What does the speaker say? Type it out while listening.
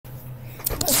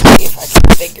if I can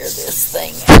figure this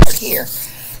thing out here.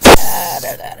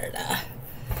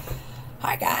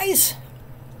 Hi, guys.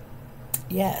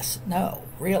 Yes, no,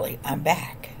 really, I'm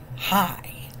back.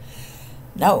 Hi.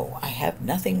 No, I have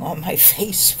nothing on my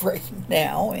face right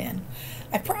now, and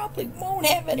I probably won't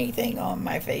have anything on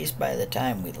my face by the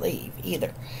time we leave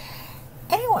either.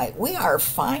 Anyway, we are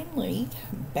finally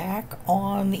back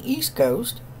on the East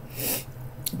Coast.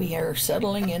 We are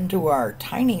settling into our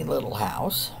tiny little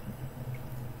house,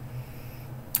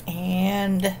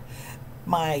 and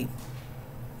my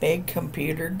big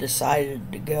computer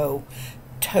decided to go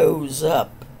toes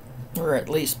up, or at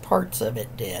least parts of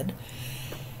it did.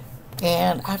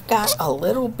 And I've got a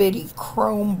little bitty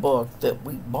Chromebook that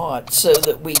we bought so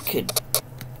that we could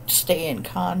stay in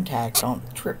contact on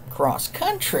the trip cross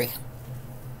country.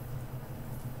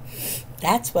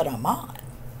 That's what I'm on.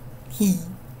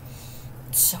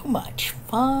 So much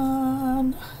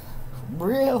fun.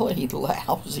 Really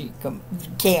lousy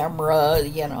camera,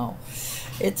 you know.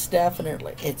 It's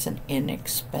definitely, it's an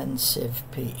inexpensive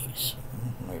piece.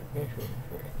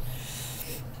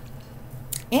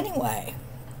 Anyway,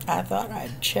 I thought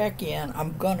I'd check in.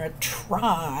 I'm gonna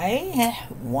try,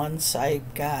 once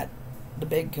I've got the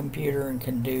big computer and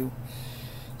can do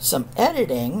some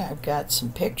editing. I've got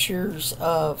some pictures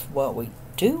of what we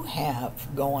do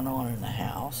have going on in the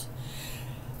house.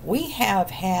 We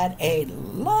have had a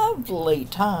lovely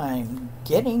time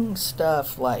getting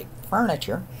stuff like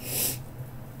furniture,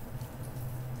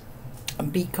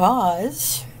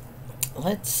 because,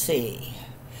 let's see,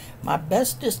 my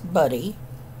bestest buddy,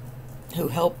 who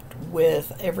helped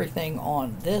with everything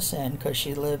on this end because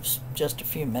she lives just a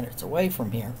few minutes away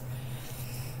from here,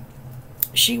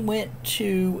 she went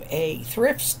to a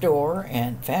thrift store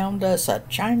and found us a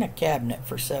china cabinet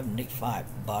for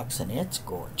 $75, and it's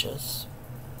gorgeous.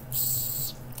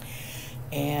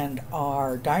 And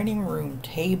our dining room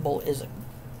table is a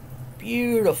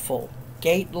beautiful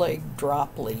gate leg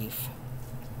drop leaf,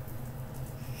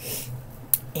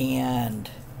 and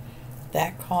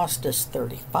that cost us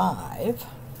 $35.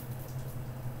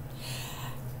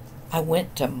 I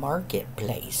went to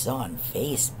Marketplace on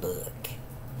Facebook.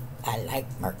 I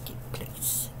like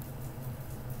Marketplace.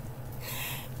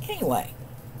 Anyway,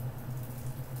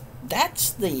 that's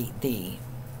the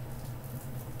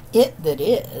it that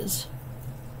is.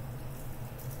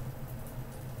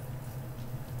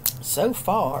 So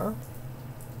far,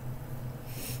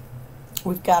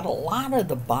 we've got a lot of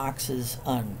the boxes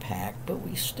unpacked, but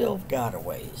we still got a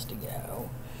ways to go.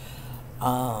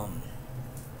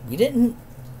 We didn't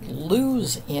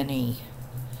lose any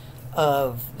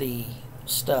of the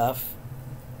stuff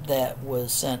that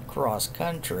was sent cross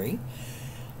country.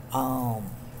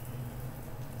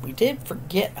 We did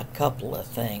forget a couple of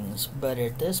things, but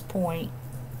at this point,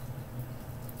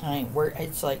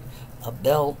 it's like a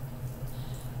belt,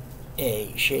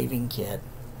 a shaving kit.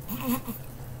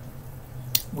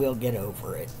 We'll get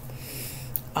over it.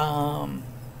 Other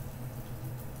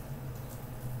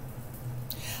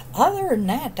than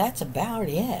that, that's about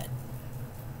it.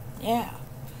 Yeah,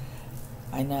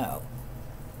 I know.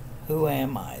 Who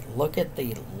am I? Look at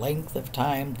the length of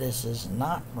time this is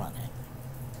not running.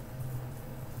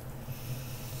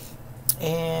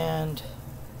 And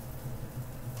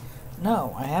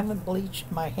no, I haven't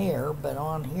bleached my hair, but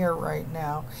on here right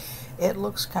now, it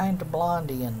looks kind of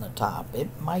blondie in the top.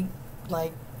 It might,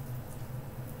 like,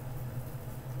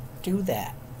 do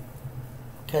that,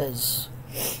 because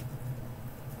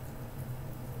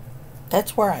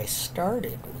that's where I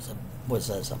started, was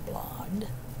as a blonde.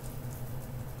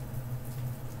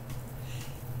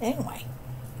 Anyway,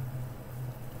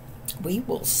 we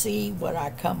will see what I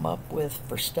come up with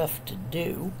for stuff to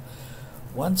do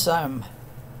once I'm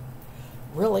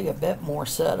really a bit more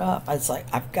set up. It's like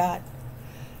I've got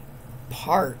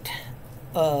part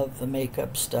of the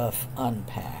makeup stuff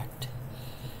unpacked,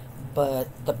 but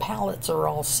the palettes are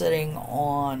all sitting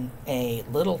on a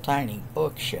little tiny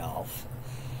bookshelf,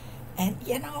 and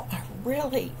you know, I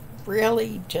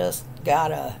really just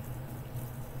gotta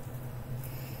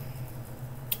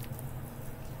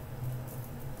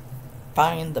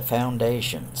find the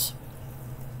foundations.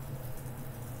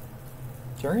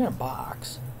 They're in a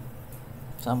box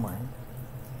somewhere.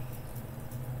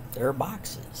 There are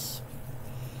boxes.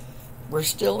 We're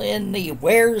still in the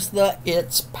where's the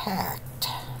it's packed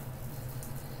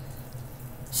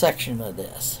section of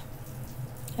this.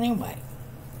 Anyway,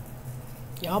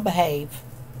 y'all behave.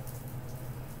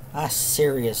 I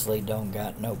seriously don't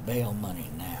got no bail money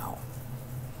now.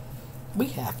 We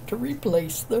have to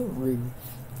replace the roof.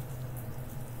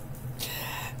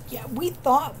 Yeah, we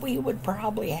thought we would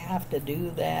probably have to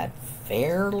do that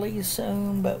fairly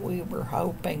soon, but we were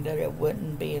hoping that it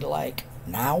wouldn't be like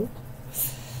now.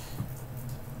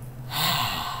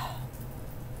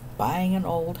 Buying an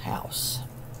old house.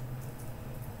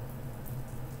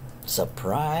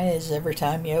 Surprise every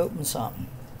time you open something.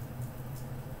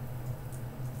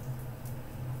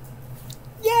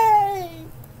 Yay!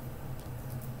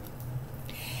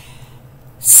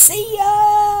 See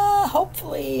ya!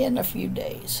 Hopefully in a few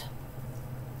days.